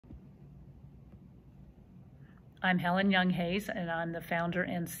I'm Helen Young-Hayes, and I'm the founder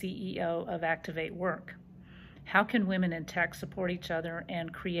and CEO of Activate Work. How can women in tech support each other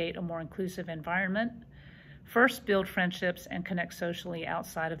and create a more inclusive environment? First, build friendships and connect socially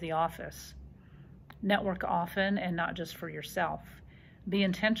outside of the office. Network often and not just for yourself. Be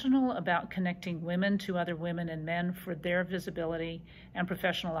intentional about connecting women to other women and men for their visibility and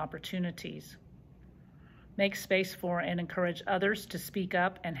professional opportunities. Make space for and encourage others to speak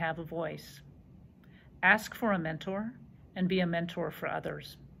up and have a voice. Ask for a mentor and be a mentor for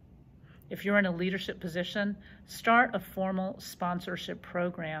others. If you're in a leadership position, start a formal sponsorship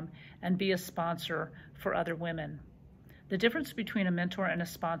program and be a sponsor for other women. The difference between a mentor and a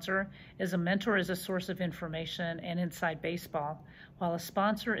sponsor is a mentor is a source of information and inside baseball, while a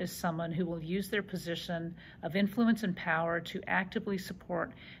sponsor is someone who will use their position of influence and power to actively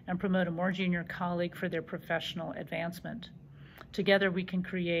support and promote a more junior colleague for their professional advancement. Together, we can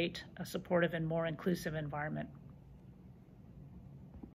create a supportive and more inclusive environment.